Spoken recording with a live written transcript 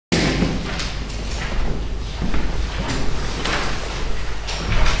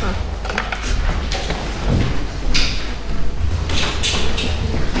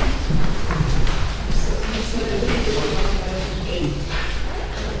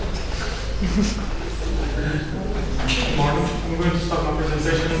Good morning. I'm going to start my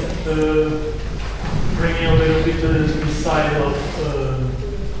presentation bringing a little bit an insight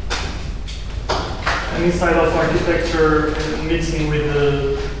of architecture and mixing with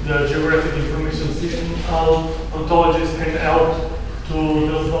the geographic information system, how ontologies can help to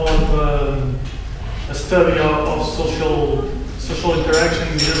develop a study of social interaction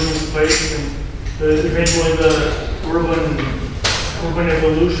in the urban space and eventually the urban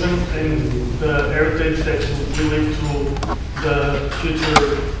evolution and the heritage that we leave to the future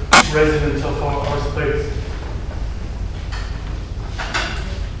residents of our space.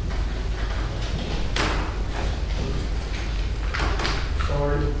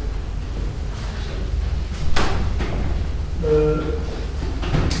 Sorry.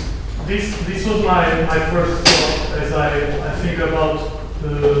 This was my first thought as I think about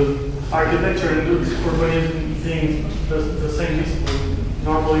architecture and urbanism being the same discipline.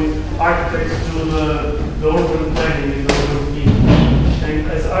 Normally, architects do the urban planning and the urban theme.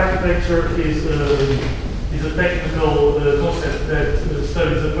 And as architecture is a technical concept that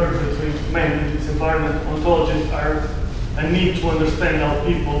studies the merger between man and its environment, ontologies are a need to understand how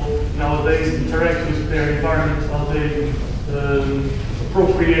people nowadays interact with their environment, how they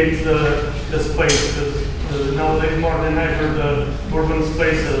appropriate the space. Because nowadays, more than ever, the urban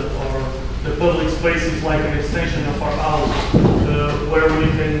space or the public space is like an extension of our house, where we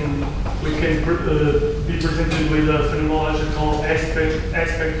can be presented with a phenomenological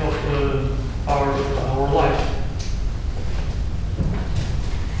aspect of our life.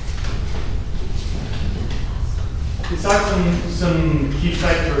 These are some key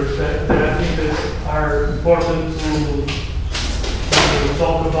factors that I think that are important to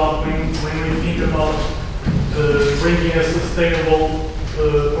talk about when we think about bringing a sustainable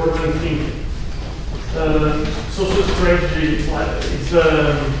urban thinking. Social strategy is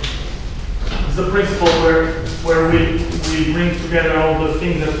a principle where we bring together all the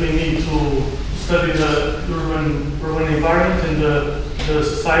things that we need to study the urban environment and the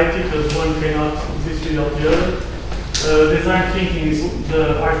society, because one cannot exist without the other. Design thinking is the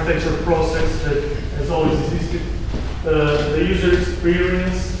architecture process that has always existed. The user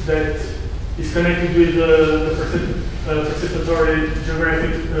experience that is connected with the participatory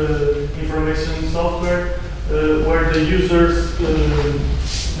geographic information software, where the users,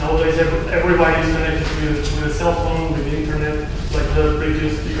 nowadays everybody is connected with a cell phone, with the internet, like the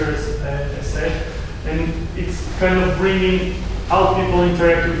previous speakers said. And it's kind of bringing how people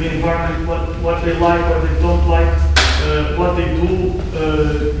interact with the environment, what they like, what they don't like, what they do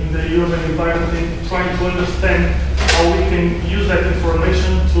in the urban environment, and trying to understand how we can use that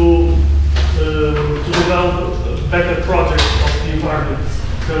information to develop a better project of the environment.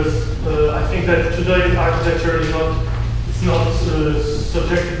 Because I think that today architecture is not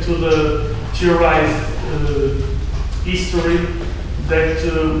subjected to the theorized history that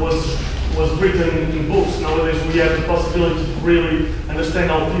was written in books. Nowadays we have the possibility to really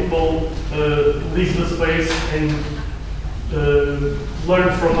understand how people live the space and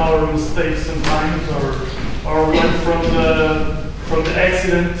learn from our mistakes sometimes, or learn from the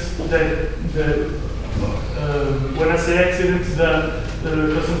accidents that when I say accidents,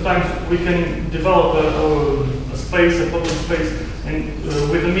 because sometimes we can develop a space, a public space, and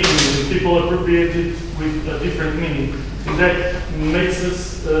with a meaning, people appropriate it with a different meaning. And that makes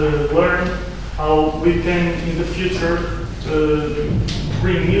us learn how we can, in the future,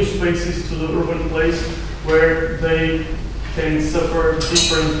 bring new spaces to the urban place where they can suffer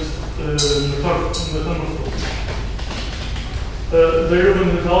different metamorphoses. The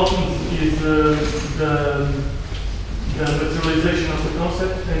urban development is the materialization of the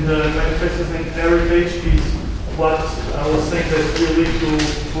concept, and the manifestos and heritage is what I was saying that we lead to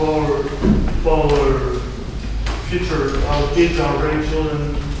our future, our kids, our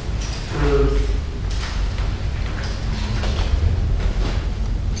grandchildren.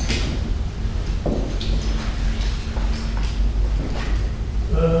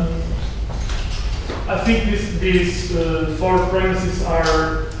 I think these four premises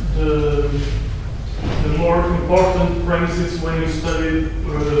are the more important premises when you study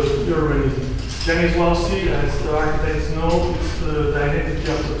urbanism. Then as well see, as the architects know, it's the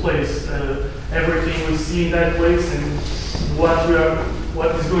identity of the place. Everything we see in that place and what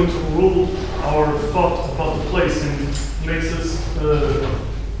is going to rule our thought about the place and makes us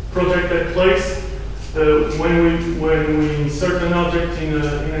project that place. When we insert an object in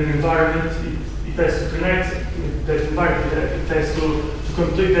an environment, it has to connect with that environment. It has to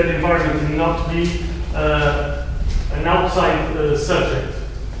complete that environment and not be an outside subject.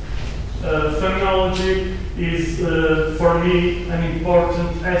 Phenomenology is, for me, an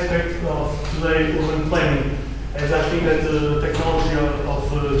important aspect of today urban planning, as I think that the technology of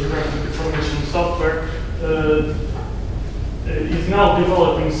geographic information software is now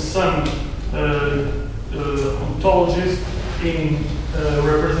developing some ontologies in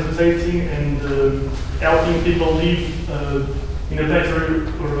representing and helping people live in a better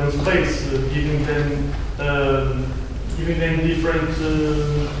urban space, giving them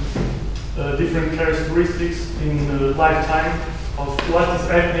different characteristics in the lifetime of what is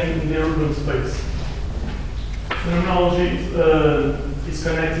happening in the urban space. Phenomenology is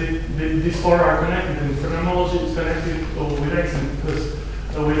connected, these four are connected, and phenomenology is connected with accident,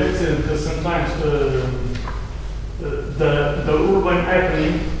 because sometimes the urban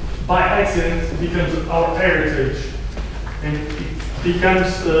happening by accident becomes our heritage, and it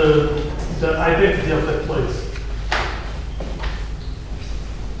becomes the identity of that place.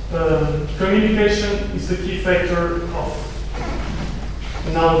 Communication is a key factor of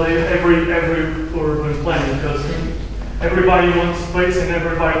nowadays every urban planning, because everybody wants space and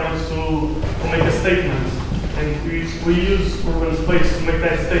everybody wants to make a statement, and we use urban space to make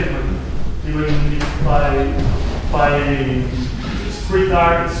that statement, even if by street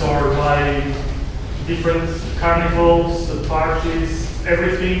arts or by different carnivals, parties.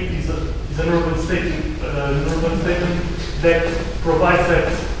 Everything is an urban statement that provides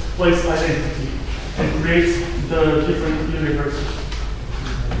that place identity and creates the different universes.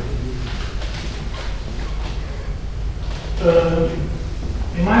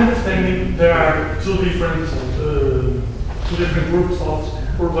 In my understanding, there are two different groups of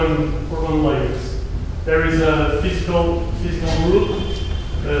urban layers. There is a physical group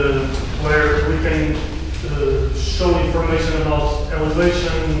where we can show information about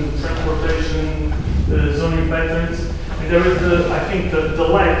elevation, transportation, zoning patterns, and there is I think the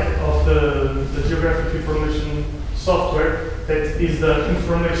lack of the geographic information software that is the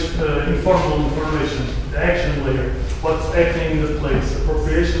informal information, the action layer, what's happening in the place,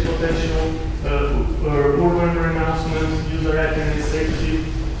 appropriation potential, urban renouncement, user happiness, safety,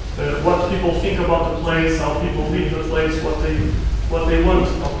 what people think about the place, how people live the place, what they want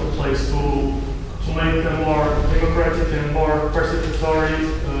of the place to make a more democratic and more participatory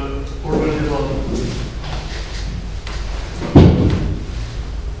urban development.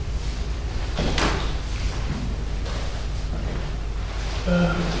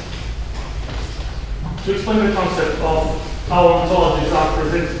 To explain the concept of how ontologies are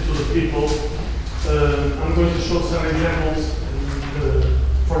presented to the people, I'm going to show some examples.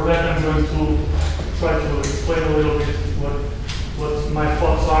 For that, I'm going to try to explain a little bit what my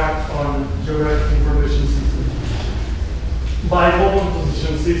thoughts are on geographic information systems. By mobile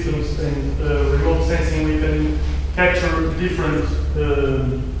position systems and remote sensing, we can capture different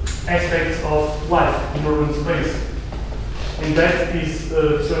aspects of life in urban space. And that is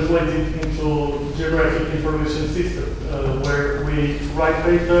translated into geographic information system, where we write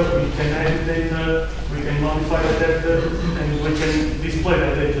data, we can edit data, we can modify the data, and we can display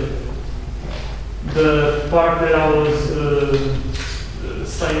that data. The part that I was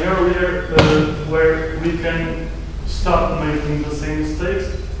saying earlier, where we can stop making the same mistakes,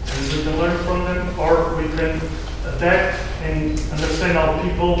 and we can learn from them, or we can adapt and understand how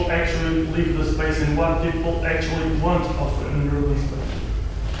people actually live the space and what people actually want of an urban space.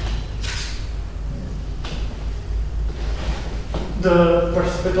 The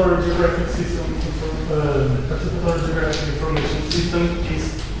participatory geographic system, participatory geographic information system is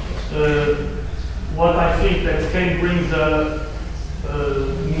what I think that can bring the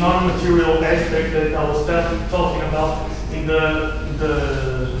non-material aspect that I was talking about in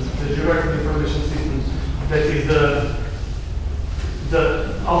the geographic information systems. That is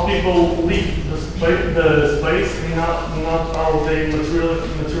how people live the space and not how they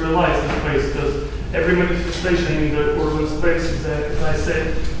materialize the space, because every manifestation in the urban space is, as I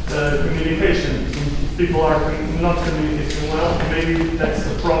said, communication. If people are not communicating well, maybe that's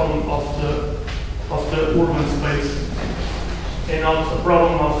the problem of the urban space and not the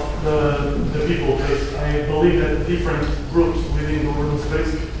problem of the people, because I believe that different groups within the urban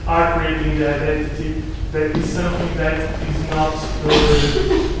space are creating the identity. That is something that is not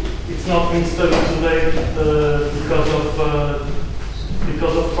it's not being studied today because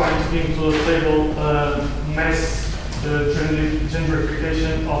of trying to bring to the table mass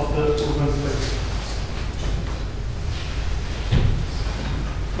gentrification of the urban space.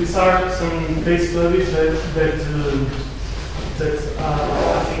 These are some case studies that I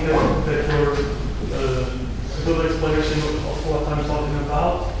think that were a good explanation of what I'm talking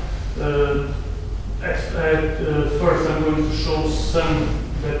about. At first, I'm going to show some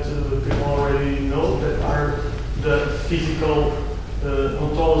that people already know that are physical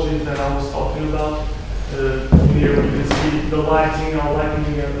ontologies that I was talking about. Here we can see the lighting, how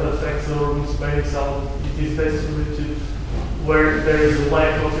lighting affects the urban space, how it is distributed, where there is a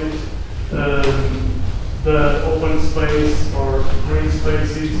lack of it, the open space or green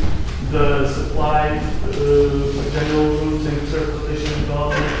spaces, the supply, general routes and transportation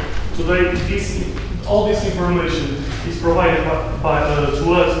development. Today, all this information is provided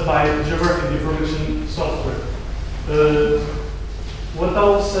to us by geographic information software. What I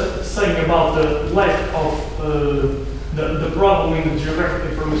was saying about the lack of the problem in the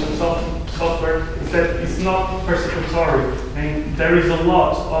geographic information software is that it's not participatory, and there is a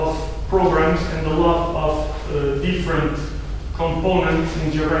lot of programs and a lot of different components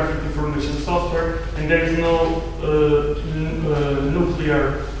in geographic information software, and there is no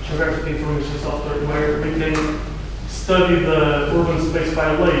nuclear geographic information software where we can study the urban space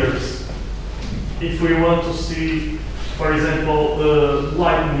by layers. If we want to see, for example,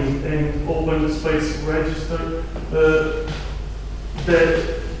 lighting and open space register,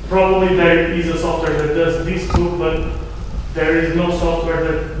 probably there is a software that does this too, but there is no software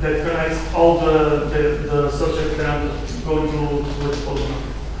that connects all the subjects that I'm going to expose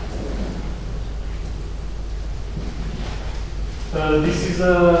now. This is a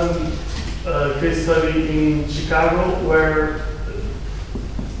case study in Chicago where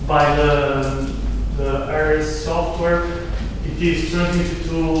by the ARIS software, it is transmitted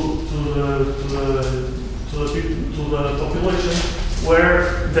to the population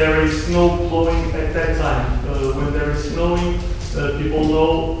where there is snow blowing at that time. When there is snowing, people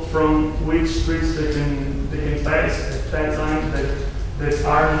know from which streets they can pass at that time that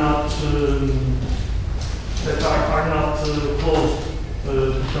are not closed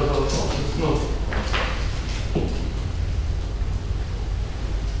because of the snow.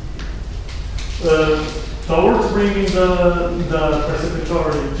 Towards bringing the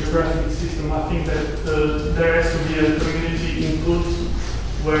participatory geographic system, I think that there has to be a community input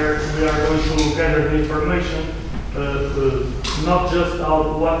where we are going to gather the information, not just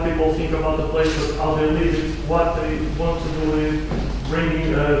what people think about the place, but how they live it, what they want to do with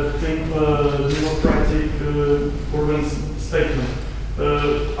bringing a democratic urban statement.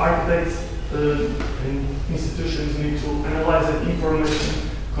 Architects and institutions need to analyze that information,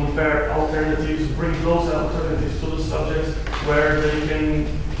 compare alternatives, bring those alternatives to the subjects where they can,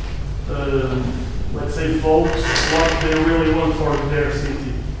 let's say, vote what they really want for their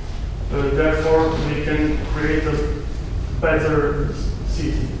city. Therefore, we can create a better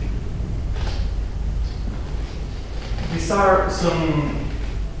city. These are some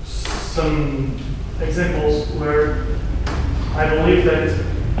examples where I believe that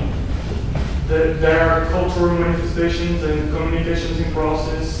there are cultural manifestations and communications in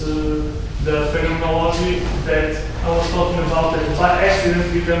process, the phenomenology that I was talking about that by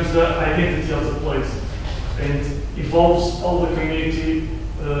accident becomes the identity of the place and evolves all the community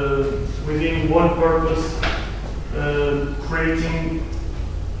within one purpose, creating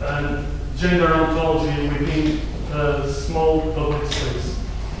a gender ontology within a small public space.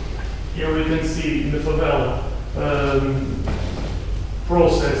 Here we can see in the favela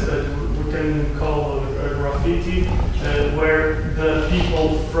process that we can call a graffiti, where the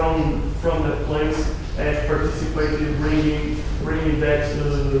people from that place have participated, bringing that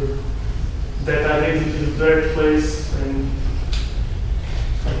identity to their place, and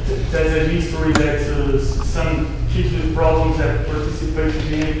there's a history that some kids with problems have participated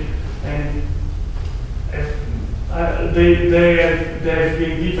in it, and they have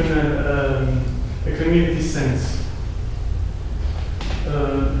been given a community sense.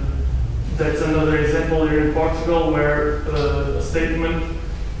 That's another example here in Portugal where a statement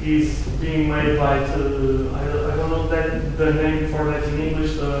is being made by I don't know the name for that in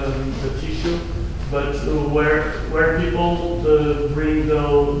English, the tissue, but where people bring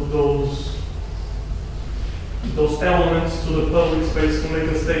those elements to the public space to make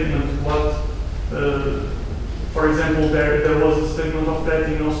a statement. For example, there was a statement of that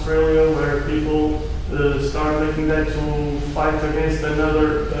in Australia where people start making that to fight against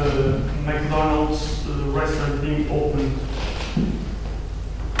another McDonald's restaurant being opened.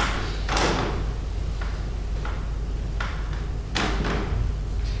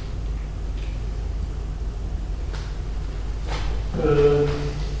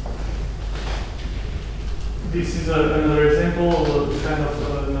 This is another example of kind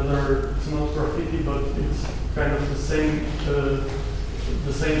of another, it's not graffiti, but it's kind of the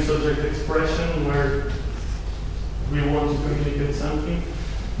same subject expression where we want to communicate something.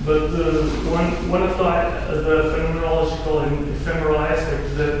 But one of the phenomenological and ephemeral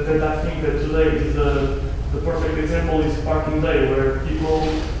aspects that I think that today the perfect example is Parking Day, where people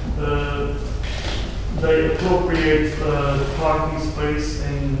they appropriate the parking space,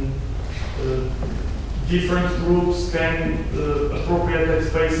 and different groups can appropriate that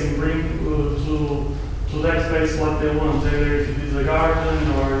space and bring to that space what they want, either if it is a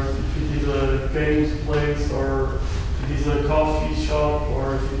garden, or if it is a games place, or if it is a coffee shop,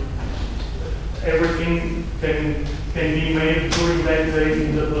 or if everything can be made during that day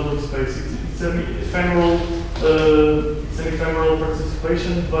in the public space. It's an ephemeral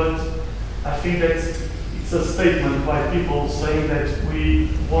participation, but I think that it's a statement by people saying that we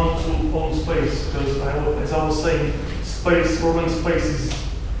want to own space, because as I was saying, urban space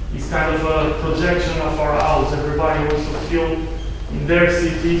is kind of a projection of our house. Everybody wants to feel in their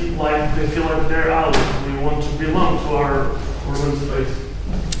city like they feel like their house. We want to belong to our urban space.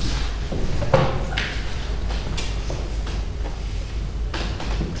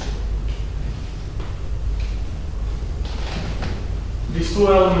 These two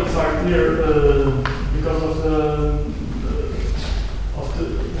elements are clear because of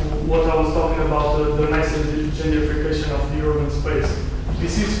what I was talking about, the massive gentrification of the urban space.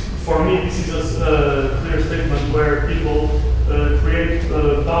 This is, for me, this is a clear statement where people create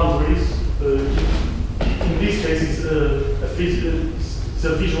boundaries. In this case, it's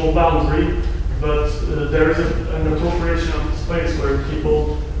a visual boundary, but there is an appropriation of the space where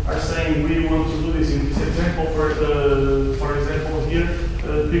people are saying we want to do this. In this example, for example, here,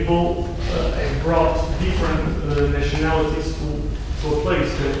 people have brought different nationalities to a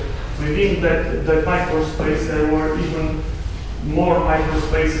place. Within that microspace, there were even more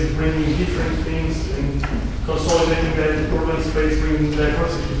microspaces bringing different things and consolidating that urban space, bringing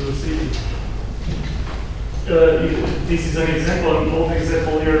diversity to the city. This is an example, an old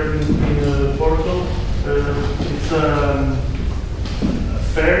example here in Portugal. It's a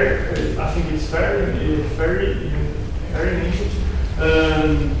fair, I think it's fair in English.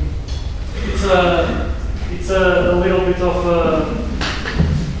 It's a little bit of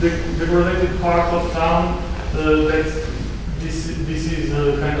the related part of town that this is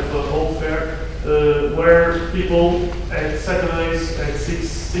kind of an old fair where people at Saturdays at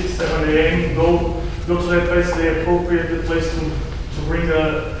 7 a.m. go to that place. They appropriate the place to bring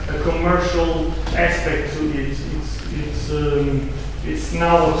a commercial aspect to it. It's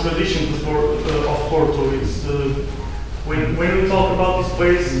now a tradition of Porto. It's when we talk about this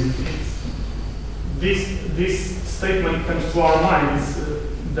place, this statement comes to our mind. It's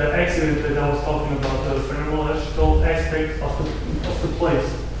the accident that I was talking about, the phenomenological aspect of the place.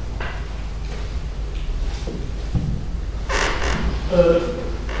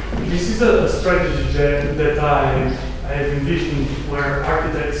 This is a strategy that I have envisioned, where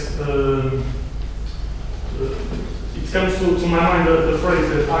architects. It comes to my mind the phrase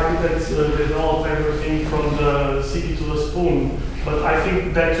that architects develop everything from the city to the spoon. But I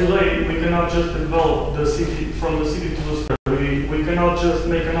think that today we cannot just develop the city from the city to the spoon. We cannot just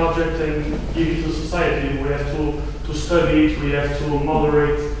make an object and give it to society. We have to study it. We have to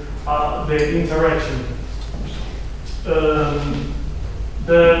moderate the interaction.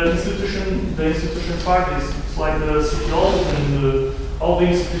 The institution part is like the city halls and all the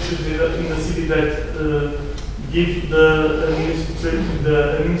institutions in the city that give the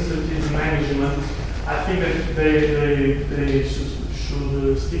administrative management. I think that they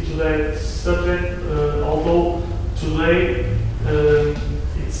should stick to that subject, although today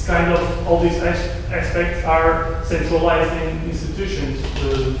it's kind of all these aspects are centralized in institutions.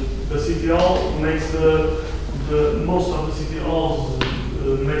 The city hall makes the most of the city halls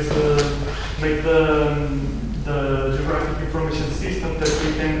make the geographic information system that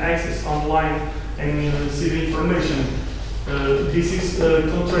we can access online and see the information. This is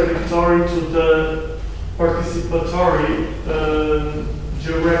contradictory to the participatory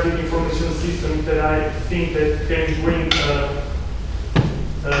geographic information system that I think that can bring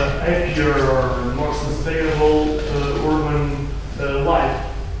a happier or more sustainable urban life.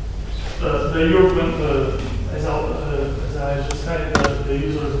 The urban, as I just said, the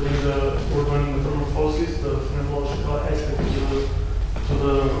users bring the urban metamorphosis, the phenomenological aspect to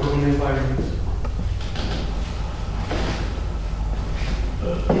the urban environment.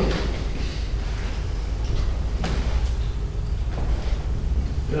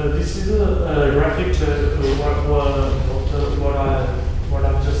 This is a graphic that what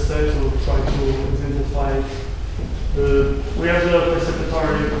I've just said to try to exemplify. We have the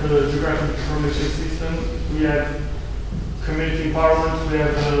participatory geographic information system. We have community empowerment. We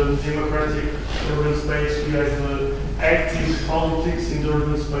have the democratic urban space. We have the active politics in the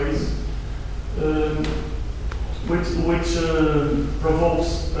urban space, which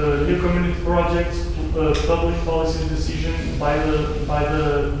provokes new community projects public policy decision by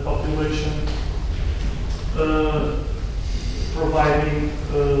the population, providing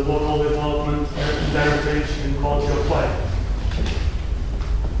local development, heritage, and quality of life.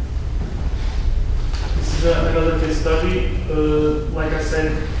 This is another case study. Like I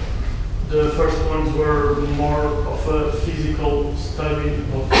said, the first ones were more of a physical study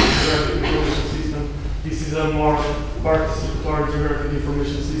of the geographic information system. This is a more participatory geographic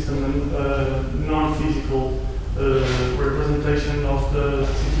information system and non-physical representation of the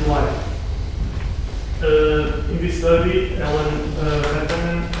city life. In this study, Ellen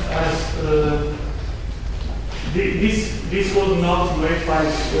has this was not made by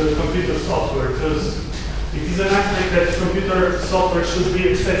computer software, because it is an aspect that computer software should be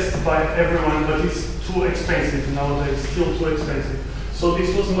accessed by everyone, but it's too expensive nowadays, still too expensive. So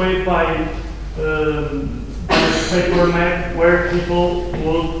this was made by paper map, where people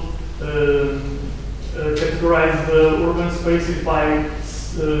would categorize the urban spaces by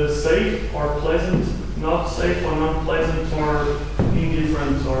safe or pleasant, not safe or not pleasant, or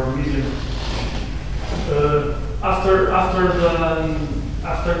indifferent or medium. After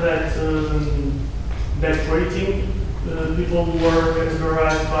that rating, people were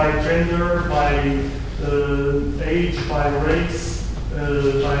categorized by gender, by age, by race,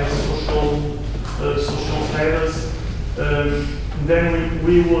 by social status. Then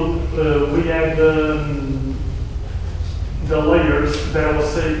we had the layers that I was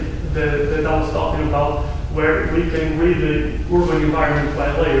saying, that I was talking about, where we can read the urban environment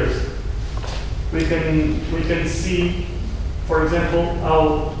by layers. We can see, for example,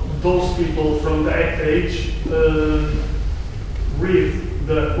 how those people from that age read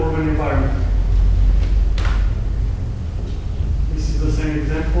the urban environment. This is the same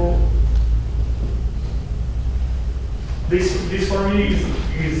example. This for me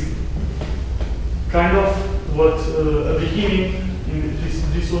is kind of what a beginning.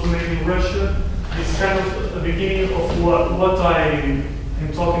 This was made in Russia. This kind of a beginning of what I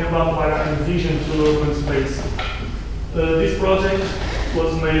am talking about, what I envision to urban space. This project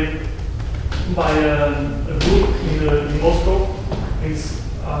was made by a group in Moscow. It's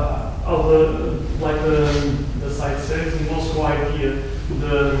like the site says, in Moscow idea.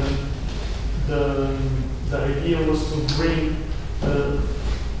 The idea was to bring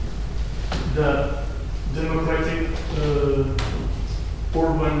the democratic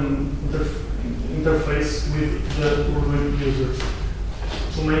urban interface with the urban users,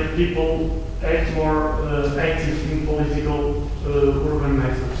 to make people act more active in political urban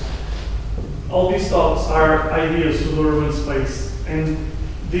matters. All these thoughts are ideas to the urban space, and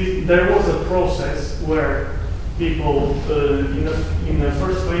there was a process where people, in the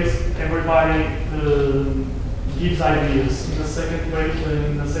first phase, everybody gives ideas. In the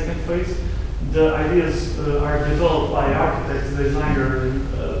second phase, the ideas are developed by architects, designers, and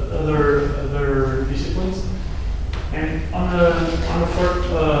other disciplines. And on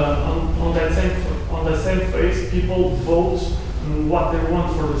the same phase, people vote on what they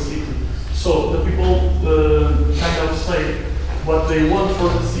want for the city. So the people kind of say what they want for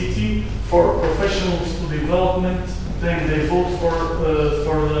the city, for professionals to development. Then they vote for the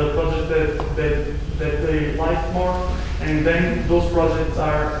project that they like more, and then those projects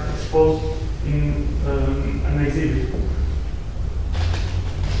are exposed in an exhibit.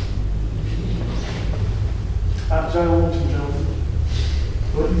 Já é o último,